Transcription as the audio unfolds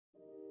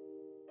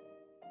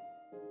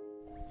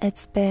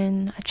It's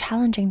been a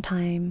challenging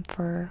time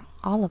for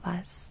all of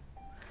us.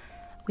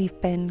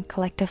 We've been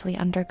collectively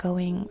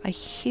undergoing a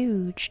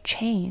huge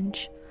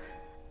change,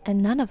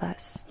 and none of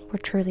us were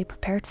truly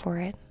prepared for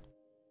it.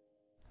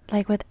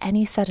 Like with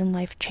any sudden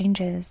life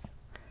changes,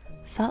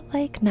 felt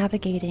like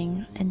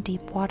navigating in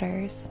deep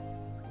waters,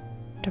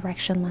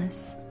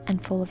 directionless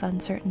and full of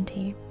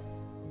uncertainty.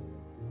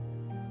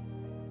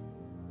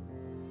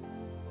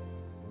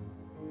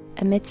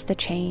 Amidst the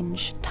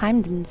change,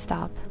 time didn't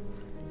stop,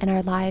 and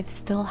our lives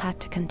still had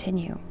to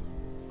continue.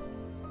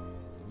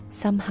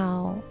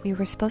 Somehow, we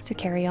were supposed to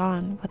carry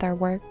on with our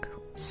work,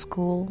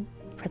 school,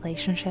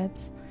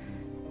 relationships,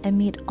 and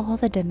meet all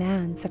the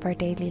demands of our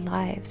daily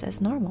lives as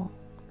normal.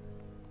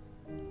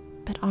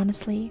 But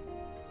honestly,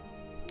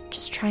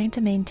 just trying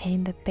to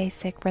maintain the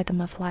basic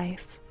rhythm of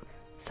life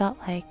felt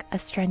like a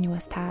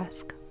strenuous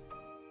task.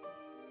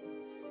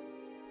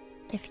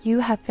 If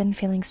you have been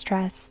feeling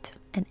stressed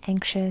and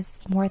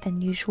anxious more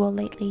than usual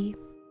lately,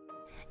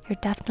 you're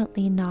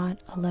definitely not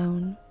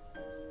alone.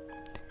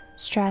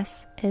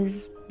 Stress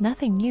is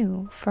nothing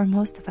new for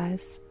most of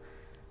us,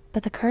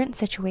 but the current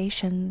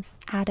situations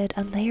added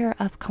a layer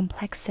of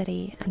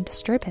complexity and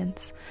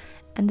disturbance,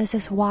 and this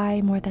is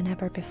why, more than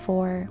ever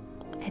before,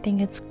 I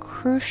think it's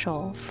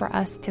crucial for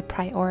us to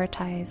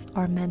prioritize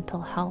our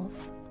mental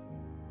health.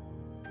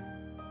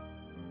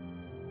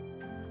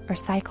 Our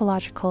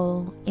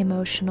psychological,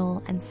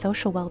 emotional, and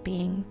social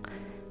well-being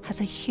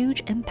has a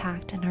huge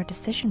impact in our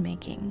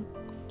decision-making,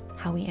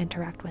 how we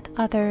interact with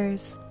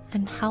others,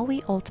 and how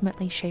we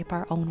ultimately shape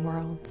our own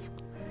worlds.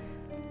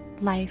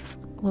 Life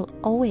will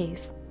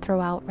always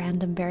throw out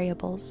random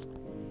variables,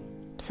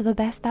 so the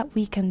best that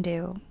we can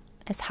do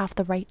is have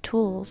the right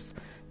tools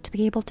to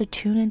be able to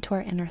tune into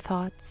our inner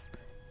thoughts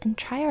and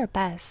try our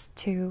best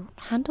to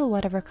handle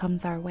whatever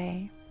comes our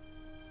way.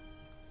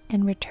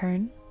 In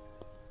return,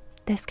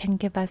 this can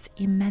give us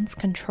immense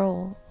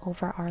control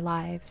over our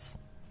lives.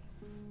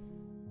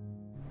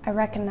 I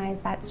recognize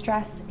that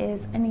stress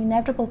is an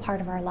inevitable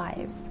part of our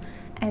lives,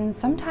 and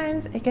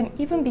sometimes it can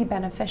even be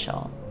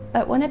beneficial.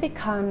 But when it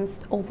becomes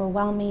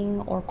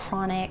overwhelming or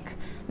chronic,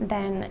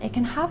 then it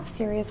can have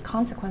serious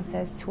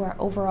consequences to our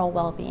overall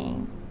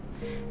well-being.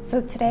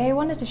 So today I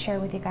wanted to share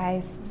with you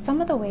guys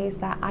some of the ways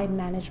that I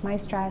manage my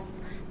stress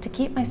to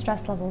keep my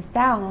stress levels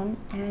down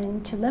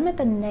and to limit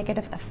the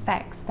negative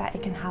effects that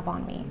it can have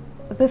on me.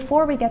 But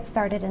before we get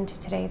started into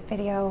today's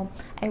video,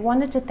 I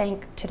wanted to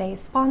thank today's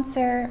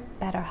sponsor,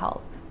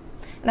 BetterHelp.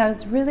 And I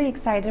was really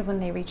excited when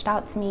they reached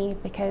out to me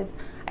because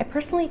I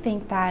personally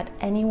think that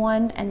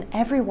anyone and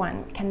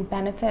everyone can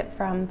benefit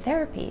from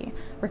therapy,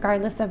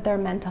 regardless of their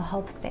mental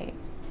health state.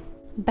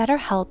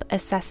 BetterHelp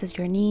assesses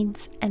your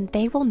needs, and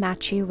they will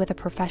match you with a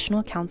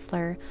professional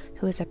counselor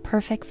who is a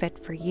perfect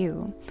fit for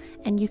you,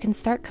 and you can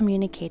start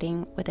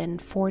communicating within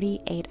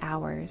 48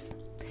 hours.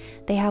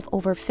 They have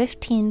over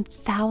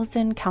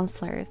 15,000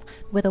 counselors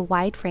with a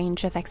wide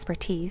range of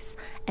expertise,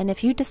 and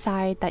if you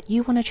decide that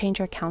you want to change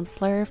your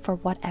counselor for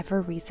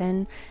whatever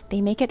reason, they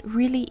make it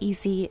really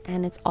easy,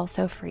 and it's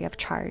also free of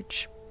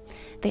charge.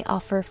 They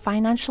offer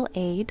financial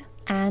aid,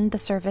 and the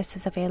service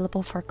is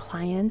available for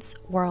clients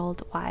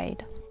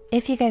worldwide.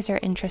 If you guys are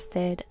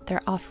interested,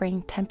 they're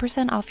offering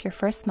 10% off your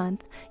first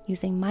month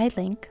using my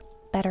link,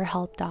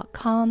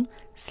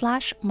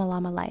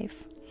 betterhelp.com/malamalife.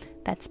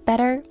 That's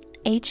better,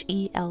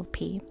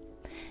 HELP.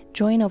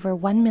 Join over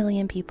 1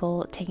 million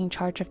people taking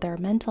charge of their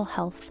mental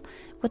health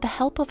with the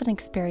help of an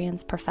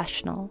experienced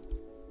professional.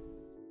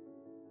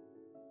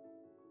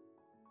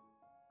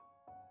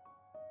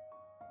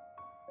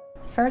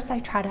 First, I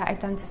try to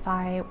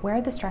identify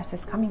where the stress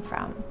is coming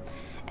from.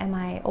 Am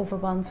I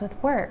overwhelmed with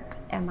work?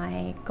 Am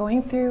I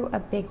going through a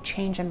big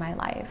change in my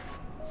life?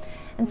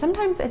 And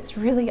sometimes it's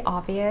really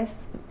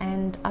obvious,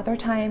 and other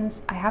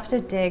times I have to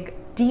dig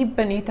deep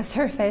beneath the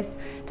surface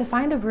to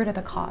find the root of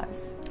the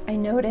cause. I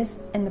noticed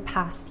in the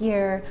past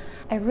year,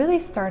 I really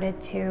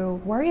started to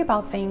worry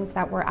about things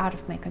that were out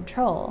of my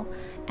control,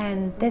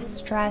 and this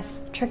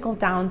stress trickled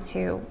down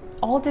to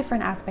all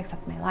different aspects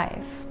of my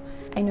life.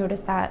 I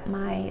noticed that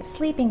my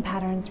sleeping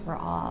patterns were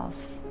off.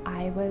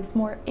 I was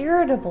more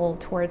irritable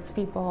towards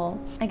people.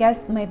 I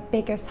guess my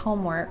biggest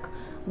homework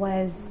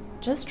was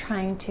just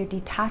trying to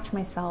detach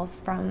myself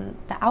from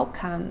the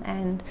outcome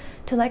and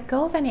to let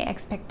go of any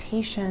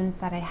expectations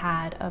that I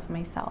had of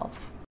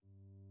myself.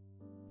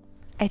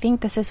 I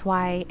think this is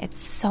why it's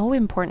so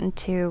important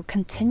to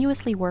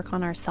continuously work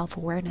on our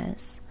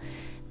self-awareness.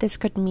 This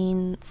could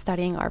mean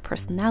studying our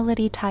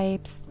personality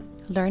types,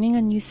 learning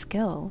a new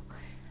skill,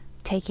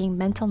 taking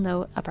mental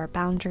note of our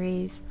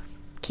boundaries,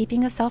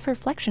 keeping a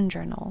self-reflection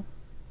journal.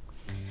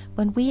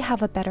 When we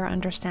have a better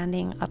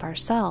understanding of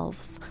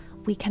ourselves,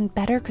 we can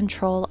better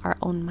control our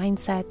own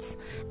mindsets,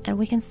 and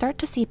we can start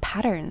to see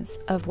patterns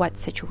of what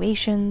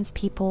situations,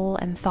 people,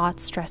 and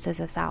thoughts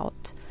stresses us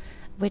out,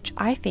 which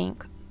I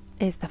think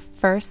is the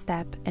first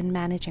step in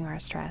managing our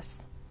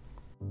stress.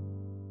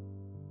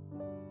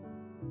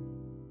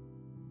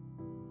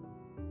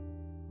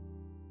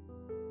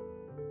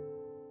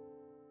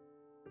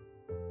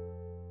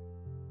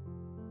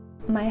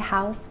 my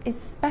house,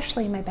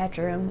 especially my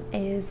bedroom,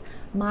 is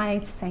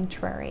my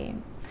sanctuary.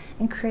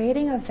 And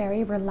creating a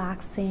very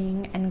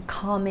relaxing and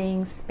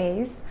calming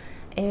space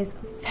is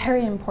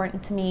very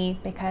important to me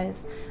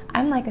because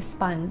I'm like a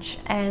sponge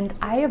and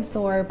I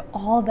absorb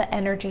all the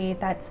energy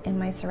that's in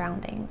my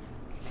surroundings.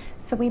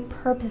 So we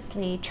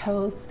purposely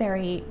chose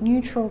very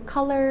neutral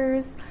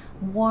colors,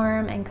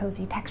 warm and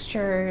cozy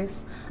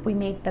textures. We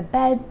made the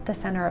bed the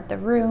center of the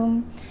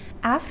room.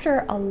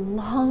 After a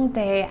long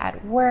day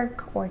at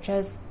work or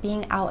just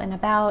being out and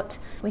about,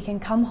 we can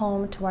come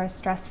home to our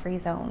stress-free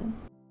zone.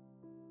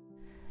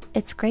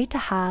 It's great to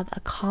have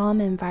a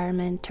calm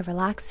environment to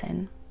relax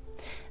in,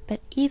 but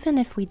even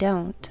if we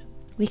don't,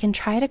 we can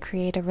try to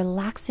create a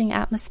relaxing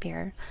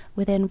atmosphere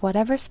within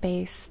whatever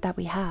space that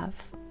we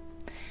have.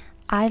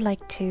 I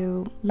like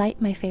to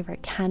light my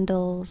favorite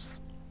candles,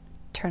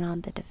 turn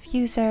on the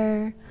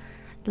diffuser,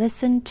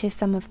 listen to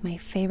some of my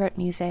favorite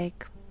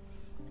music,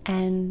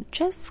 and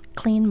just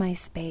clean my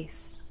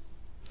space.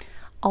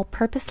 I'll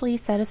purposely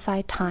set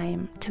aside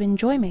time to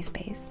enjoy my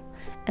space,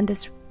 and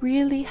this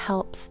really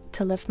helps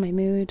to lift my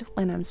mood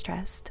when I'm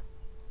stressed.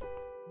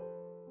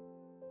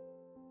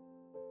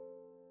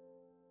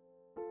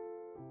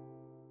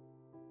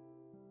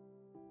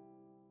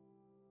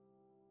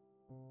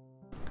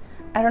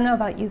 I don't know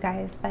about you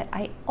guys, but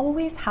I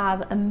always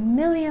have a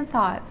million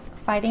thoughts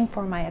fighting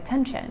for my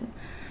attention,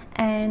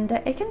 and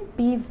it can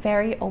be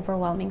very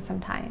overwhelming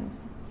sometimes.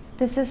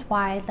 This is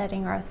why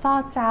letting our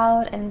thoughts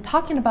out and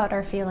talking about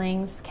our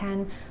feelings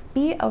can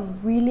be a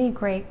really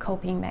great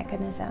coping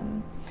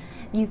mechanism.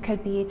 You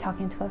could be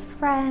talking to a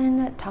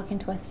friend, talking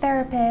to a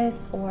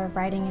therapist, or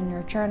writing in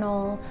your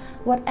journal.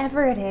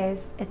 Whatever it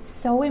is, it's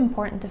so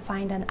important to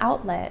find an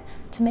outlet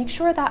to make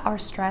sure that our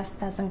stress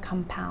doesn't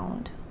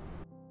compound.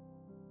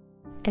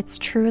 It's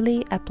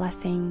truly a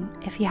blessing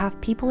if you have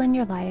people in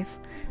your life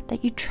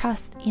that you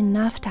trust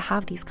enough to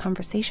have these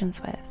conversations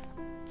with.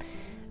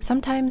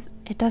 Sometimes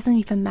it doesn't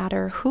even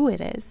matter who it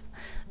is,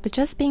 but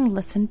just being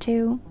listened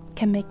to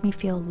can make me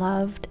feel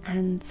loved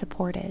and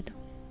supported.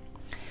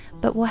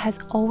 But what has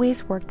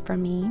always worked for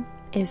me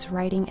is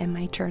writing in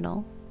my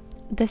journal.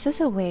 This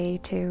is a way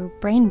to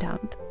brain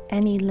dump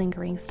any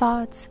lingering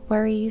thoughts,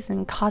 worries,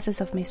 and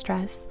causes of my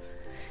stress.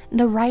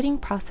 The writing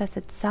process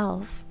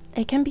itself,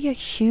 it can be a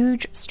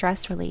huge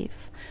stress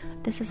relief.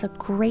 This is a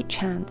great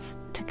chance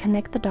to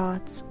connect the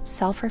dots,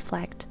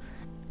 self-reflect,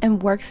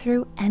 and work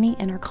through any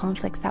inner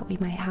conflicts that we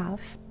might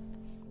have.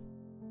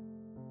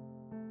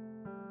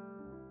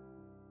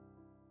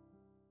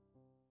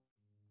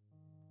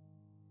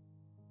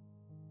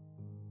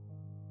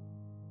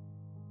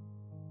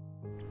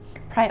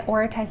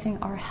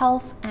 Prioritizing our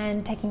health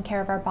and taking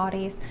care of our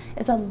bodies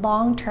is a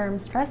long-term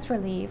stress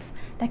relief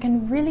that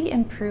can really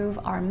improve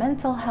our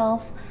mental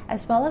health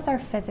as well as our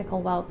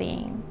physical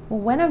well-being.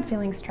 When I'm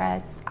feeling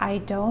stressed, I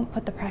don't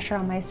put the pressure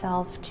on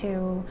myself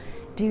to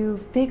do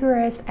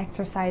vigorous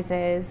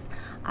exercises.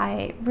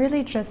 I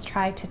really just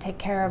try to take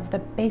care of the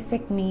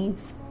basic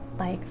needs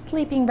like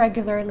sleeping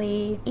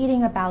regularly,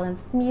 eating a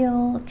balanced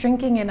meal,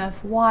 drinking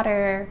enough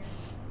water,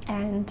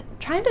 and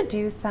trying to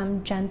do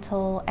some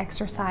gentle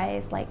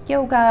exercise like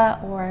yoga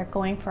or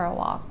going for a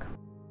walk.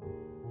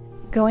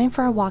 Going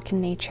for a walk in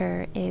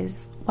nature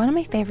is one of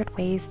my favorite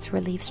ways to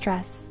relieve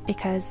stress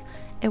because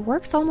it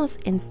works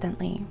almost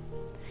instantly.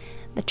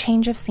 The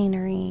change of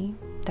scenery,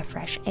 the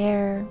fresh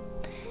air,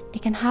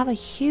 it can have a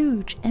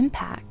huge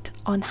impact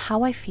on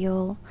how I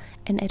feel,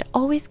 and it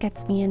always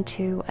gets me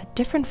into a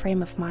different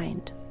frame of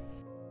mind.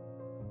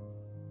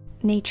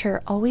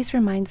 Nature always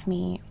reminds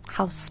me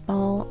how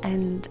small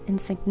and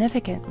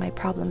insignificant my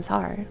problems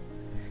are,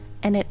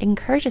 and it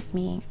encourages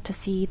me to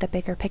see the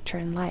bigger picture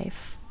in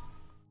life.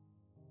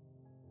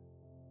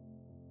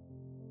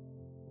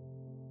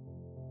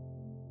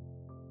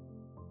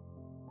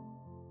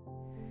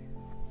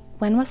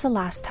 When was the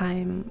last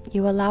time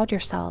you allowed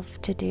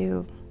yourself to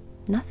do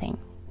nothing?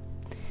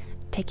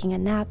 Taking a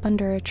nap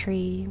under a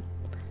tree,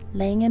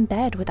 laying in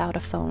bed without a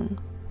phone,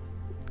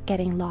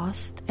 getting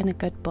lost in a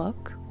good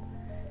book.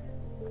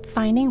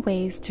 Finding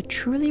ways to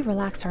truly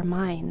relax our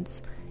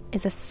minds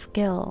is a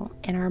skill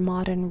in our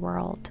modern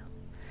world.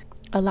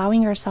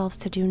 Allowing ourselves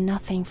to do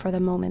nothing for the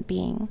moment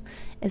being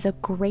is a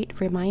great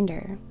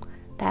reminder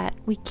that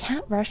we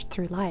can't rush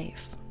through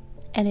life,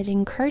 and it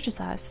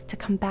encourages us to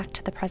come back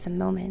to the present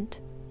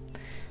moment.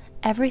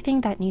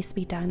 Everything that needs to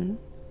be done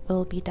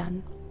will be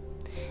done,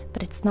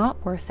 but it's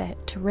not worth it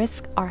to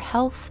risk our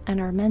health and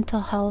our mental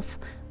health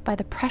by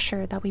the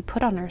pressure that we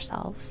put on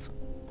ourselves.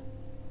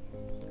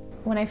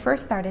 When I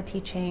first started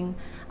teaching,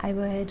 I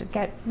would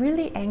get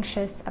really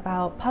anxious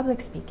about public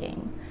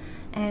speaking.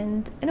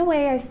 And in a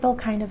way, I still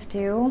kind of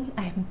do.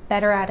 I'm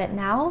better at it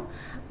now,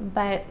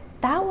 but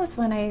that was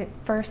when I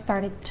first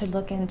started to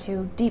look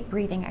into deep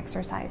breathing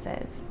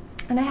exercises.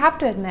 And I have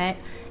to admit,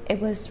 it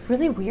was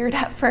really weird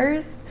at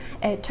first.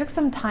 It took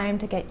some time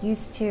to get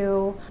used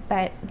to,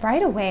 but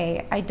right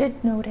away, I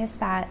did notice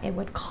that it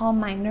would calm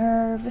my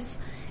nerves,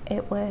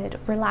 it would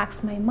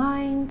relax my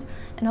mind,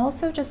 and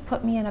also just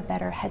put me in a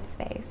better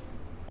headspace.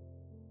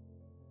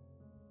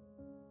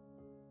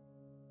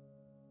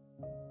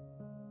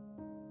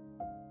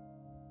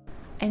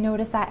 I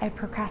notice that I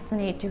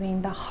procrastinate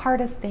doing the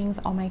hardest things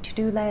on my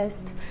to-do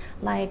list,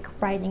 like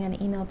writing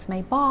an email to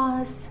my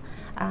boss,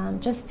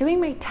 just doing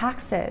my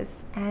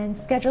taxes, and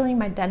scheduling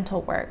my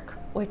dental work,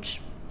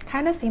 which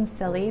kind of seems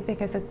silly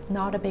because it's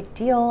not a big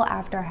deal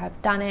after I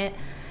have done it.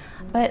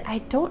 But I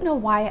don't know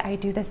why I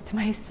do this to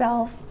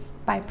myself.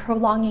 By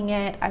prolonging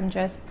it, I'm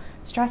just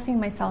stressing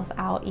myself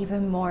out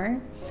even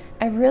more.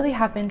 I really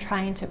have been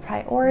trying to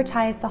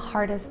prioritize the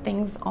hardest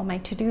things on my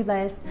to-do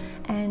list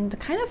and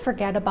kind of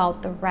forget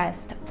about the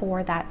rest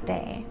for that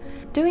day.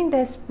 Doing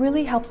this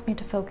really helps me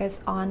to focus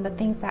on the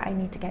things that I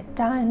need to get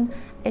done.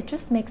 It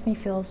just makes me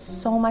feel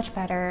so much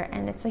better,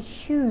 and it's a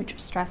huge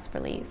stress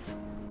relief.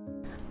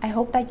 I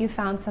hope that you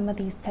found some of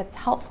these tips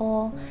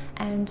helpful,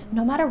 and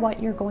no matter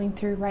what you're going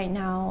through right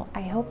now,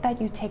 I hope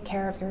that you take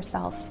care of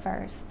yourself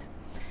first.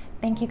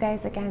 Thank you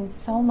guys again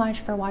so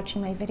much for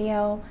watching my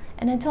video,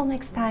 and until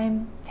next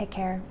time, take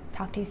care.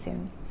 Talk to you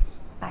soon.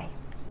 Bye.